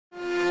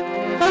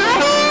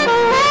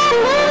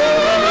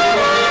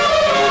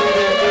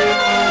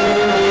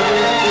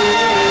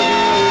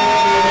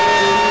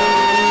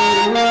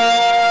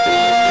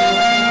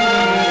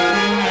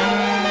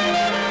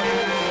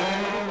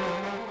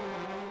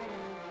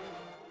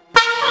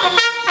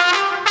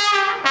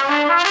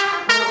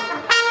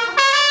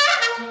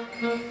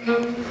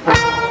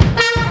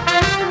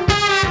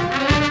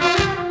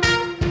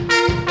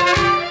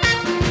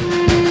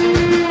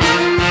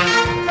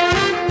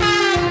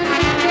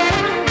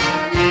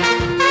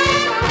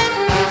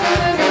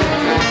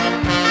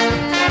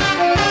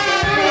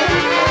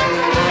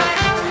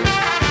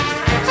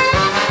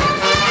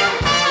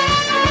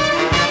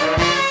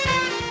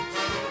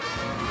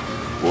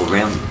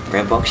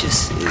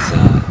Rambunctious is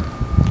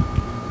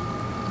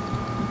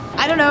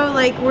I don't know,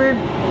 like we're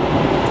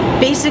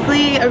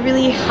basically a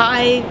really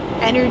high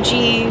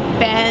energy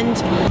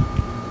band.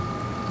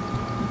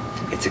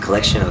 it's a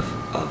collection of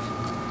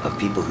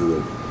people who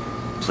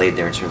have played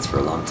their instruments for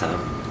a long time,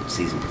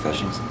 seasoned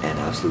professionals and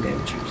absolute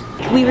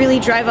amateurs. We really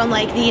drive on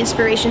like the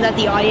inspiration that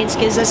the audience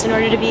gives us in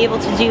order to be able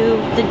to do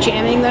the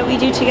jamming that we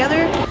do together.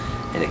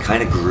 And it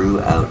kind of grew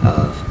out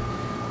of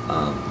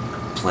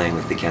playing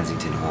with the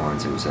Kensington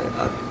Horns. It was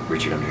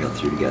Richard Underhill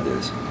threw together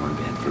this horn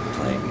band for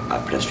playing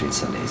Pedestrian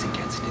Sundays in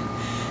Kensington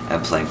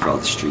and playing for all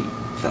the street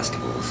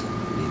festivals and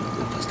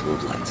the Festival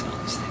of Lights and all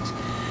these things.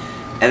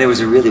 And it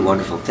was a really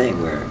wonderful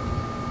thing where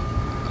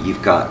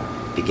you've got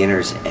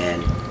beginners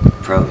and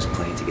pros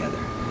playing together,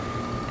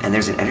 and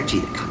there's an energy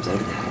that comes out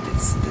of that.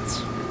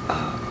 That's I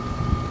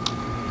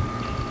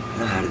don't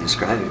know how to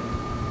describe it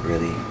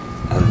really,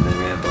 other than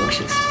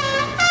rambunctious.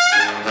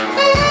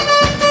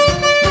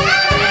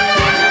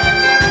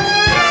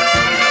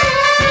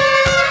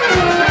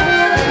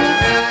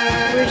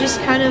 We're just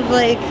kind of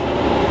like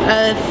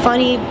a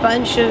funny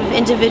bunch of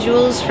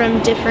individuals from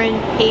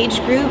different age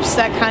groups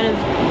that kind of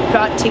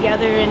got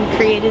together and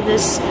created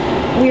this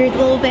weird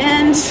little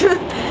band.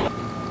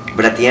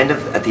 But at the end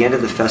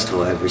of the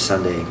festival every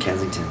Sunday in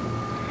Kensington,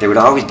 there would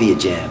always be a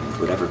jam with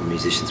whatever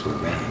musicians were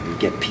around. You'd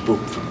get people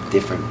from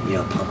different,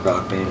 punk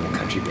rock band and a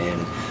country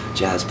band and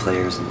jazz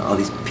players and all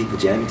these people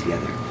jamming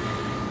together.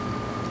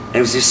 And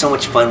it was just so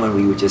much fun when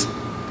we would just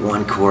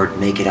one chord,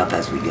 make it up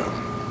as we go.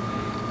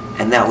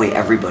 And that way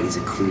everybody's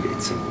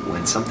included. So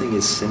when something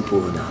is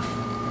simple enough,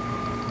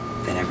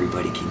 then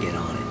everybody can get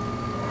on it.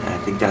 And I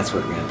think that's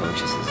what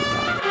Rambuntious is about.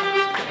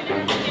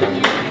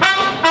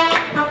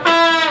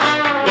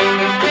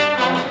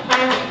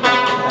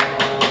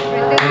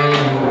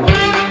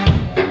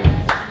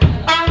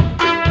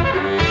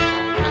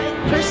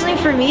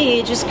 For me,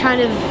 it just kind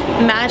of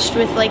matched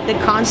with like the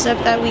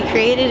concept that we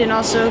created, and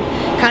also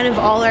kind of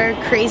all our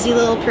crazy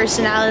little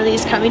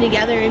personalities coming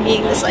together and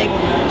being this like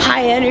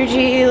high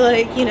energy,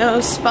 like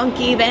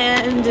spunky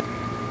band.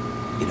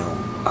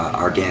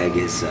 Our gag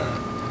is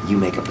you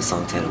make up a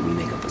song title, we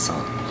make up a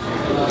song.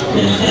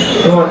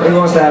 Who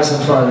wants to have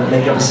some fun?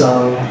 Make up a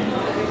song.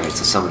 Right,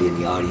 so somebody in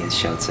the audience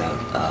shouts out,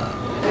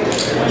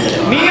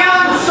 "Me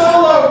on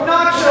solo,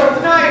 nacho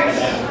tonight."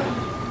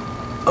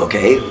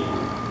 Okay.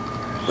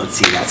 Let's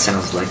see, that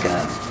sounds like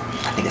I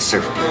think a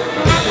surf beat.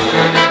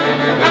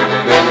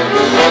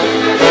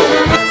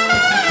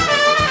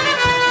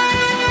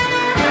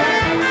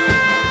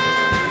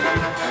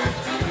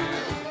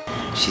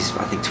 She's,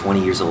 I think,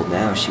 20 years old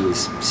now. She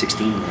was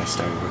 16 when I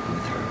started working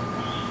with her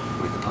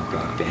with the punk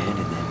rock band,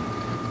 and then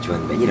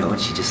joined the band,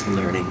 and she's just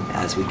learning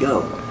as we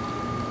go.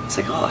 It's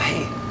like, oh,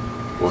 hey,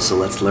 well, so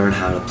let's learn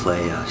how to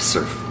play a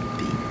surf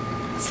beat.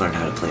 Let's learn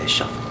how to play a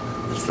shuffle.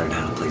 Let's learn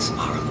how to play some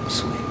Harlem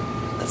swing.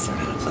 Let's learn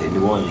how to play a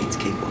New Orleans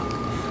cakewalk.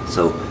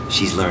 So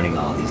she's learning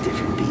all these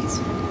different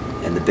beats.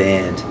 And the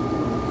band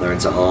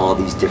learns all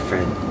these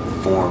different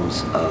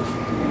forms of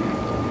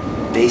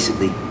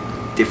basically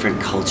different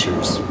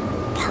cultures'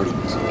 party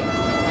music.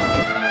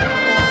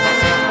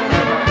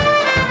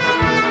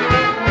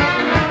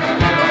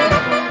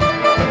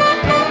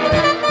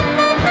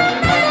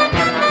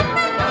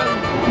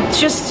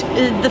 Just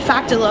the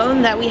fact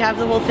alone that we have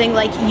the whole thing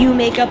like you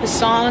make up a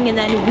song and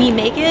then we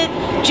make it,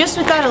 just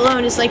with that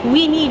alone, it's like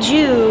we need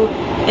you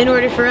in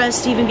order for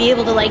us to even be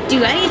able to like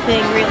do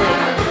anything really.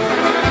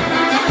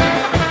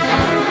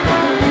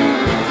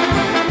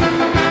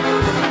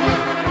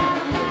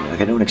 Like,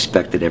 I don't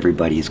expect that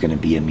everybody is going to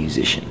be a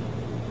musician,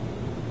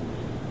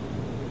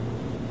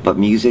 but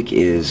music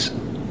is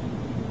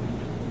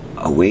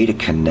a way to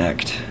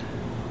connect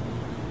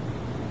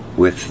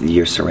with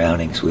your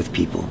surroundings, with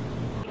people.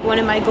 One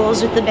of my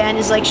goals with the band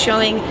is like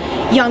showing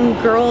young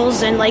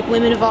girls and like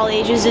women of all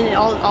ages and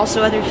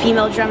also other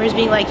female drummers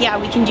being like, yeah,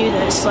 we can do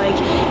this. Like,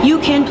 you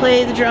can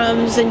play the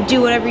drums and do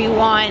whatever you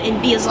want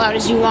and be as loud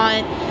as you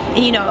want,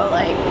 and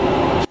like,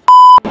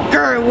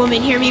 grr,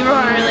 woman, hear me roar,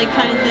 like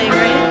kind of thing,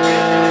 right?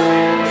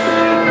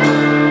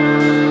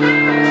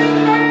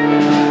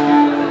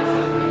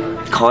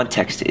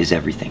 Context is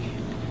everything,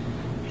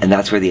 and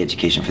that's where the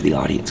education for the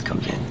audience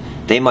comes in.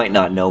 They might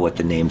not know what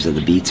the names of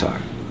the beats are,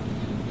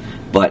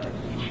 but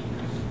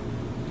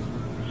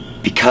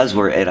because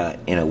we're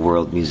in a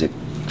world music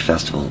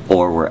festival,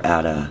 or we're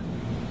at a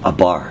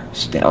bar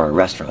or a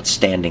restaurant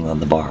standing on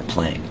the bar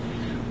playing,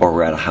 or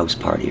we're at a house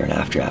party or an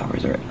after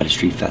hours or at a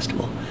street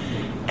festival,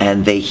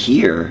 and they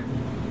hear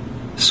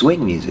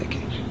swing music,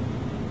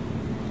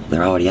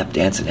 they're already up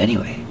dancing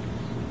anyway.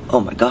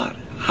 Oh my God,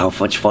 how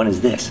much fun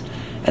is this?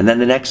 And then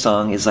the next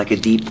song is like a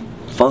deep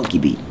funky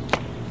beat,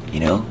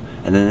 and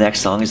then the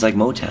next song is like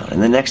Motown, and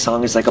the next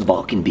song is like a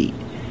balkan-beat.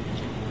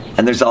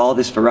 And there's all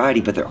this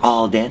variety, but they're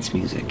all dance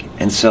music.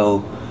 And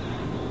so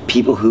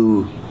people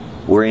who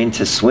were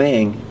into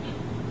swing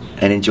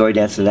and enjoy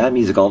dancing to that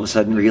music all of a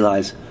sudden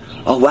realize,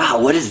 oh wow,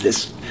 what is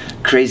this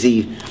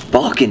crazy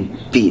Balkan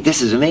beat?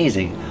 This is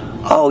amazing.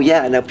 Oh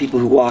yeah, now people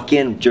who walk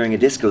in during a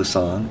disco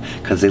song,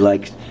 because they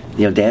like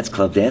dance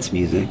club dance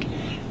music,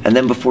 And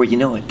then before you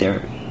know it,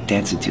 they're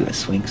dancing to a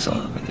swing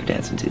song, or they're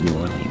dancing to New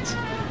Orleans.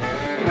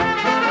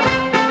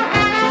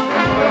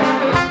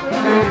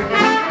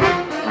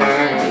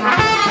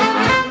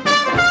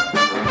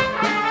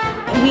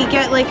 We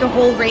get like a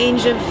whole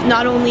range of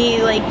not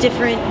only like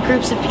different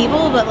groups of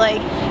people, but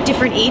like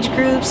different age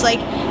groups. Like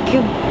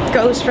it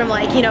goes from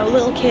like, you know,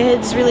 little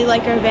kids really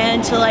like our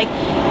band to like,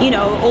 you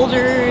know,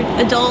 older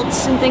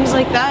adults and things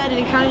like that, and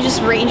it kind of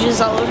just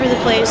ranges all over the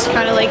place,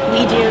 kind of like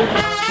we do.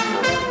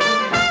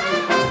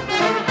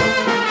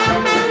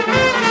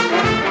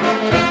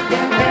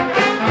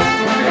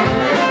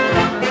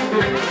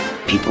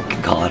 People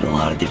can call it a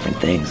lot of different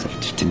things.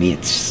 To me,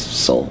 it's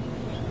soul.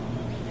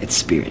 It's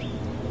spirit,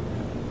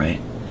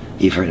 right?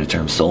 You've heard the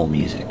term soul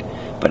music,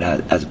 but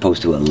as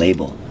opposed to a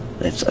label,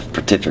 that's a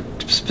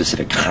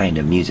specific kind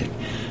of music.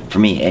 For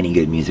me, any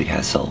good music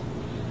has soul,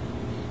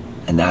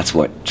 and that's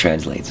what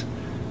translates.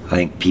 I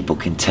think people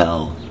can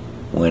tell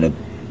when a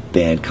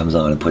band comes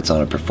on and puts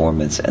on a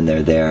performance, and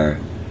they're there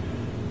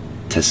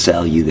to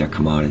sell you their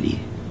commodity,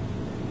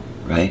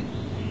 right?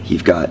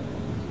 You've got,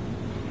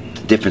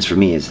 the difference for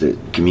me is the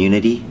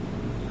community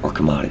or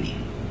commodity.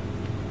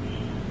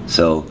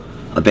 So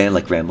a band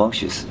like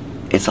Rambunctious,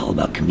 it's all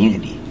about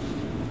community,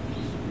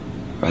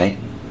 right?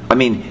 I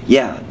mean,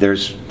 yeah,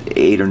 there's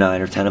 8 or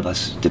 9 or 10 of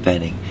us,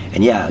 depending.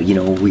 And yeah, you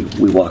know, we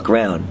walk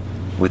around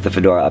with the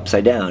fedora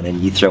upside down,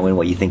 and you throw in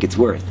what you think it's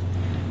worth.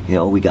 You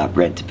know, we got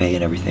rent to pay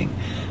and everything.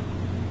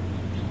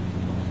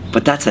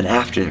 But that's an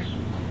after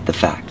the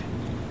fact.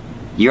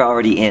 You're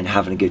already in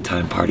having a good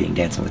time partying,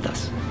 dancing with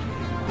us,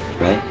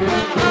 right?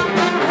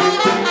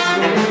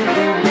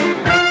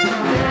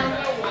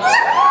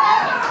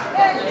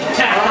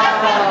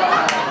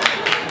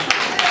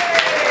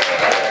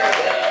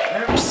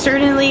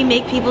 Certainly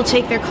make people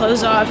take their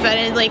clothes off at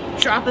a like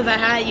drop of a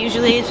hat,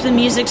 usually if the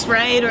music's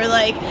right, or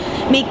like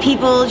make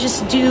people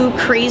just do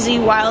crazy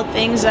wild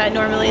things that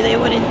normally they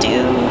wouldn't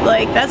do.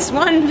 Like that's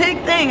one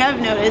big thing I've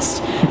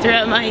noticed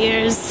throughout my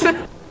years.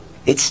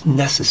 It's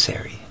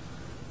necessary.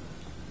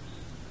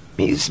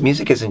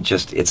 Music isn't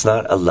just, it's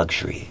not a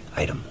luxury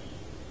item.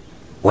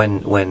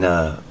 When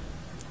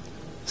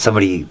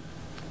somebody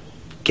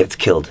gets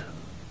killed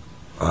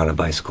on a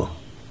bicycle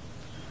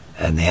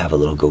and they have a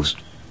little ghost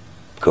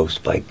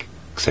bike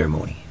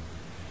ceremony,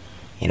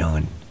 you know,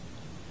 and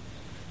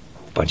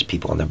a bunch of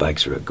people on their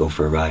bikes go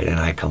for a ride, and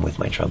I come with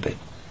my trumpet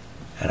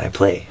and I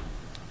play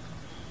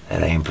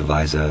and I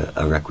improvise a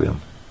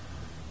requiem.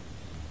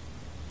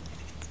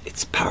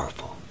 It's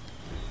powerful,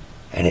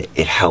 and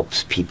it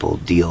helps people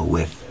deal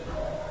with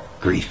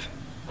grief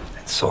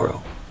and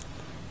sorrow.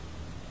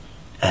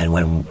 And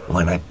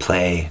when I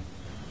play,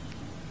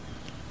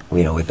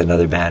 you know, with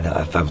another band,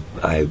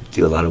 I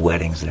do a lot of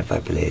weddings, and if I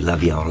play La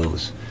Vie en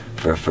Rose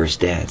for a first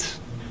dance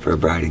for a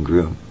bride and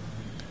groom,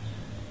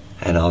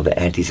 and all the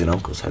aunties and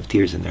uncles have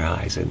tears in their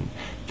eyes, and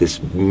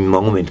this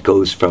moment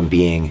goes from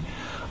being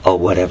a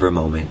whatever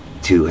moment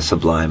to a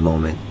sublime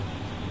moment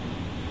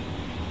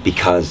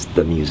because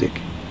the music,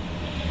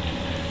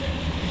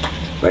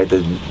 right?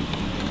 The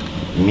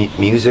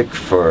music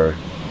for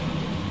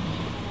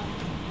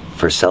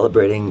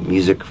celebrating,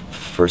 music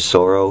for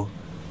sorrow,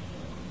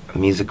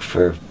 music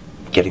for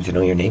getting to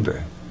know your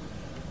neighbor.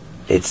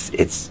 It's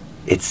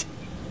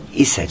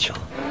essential.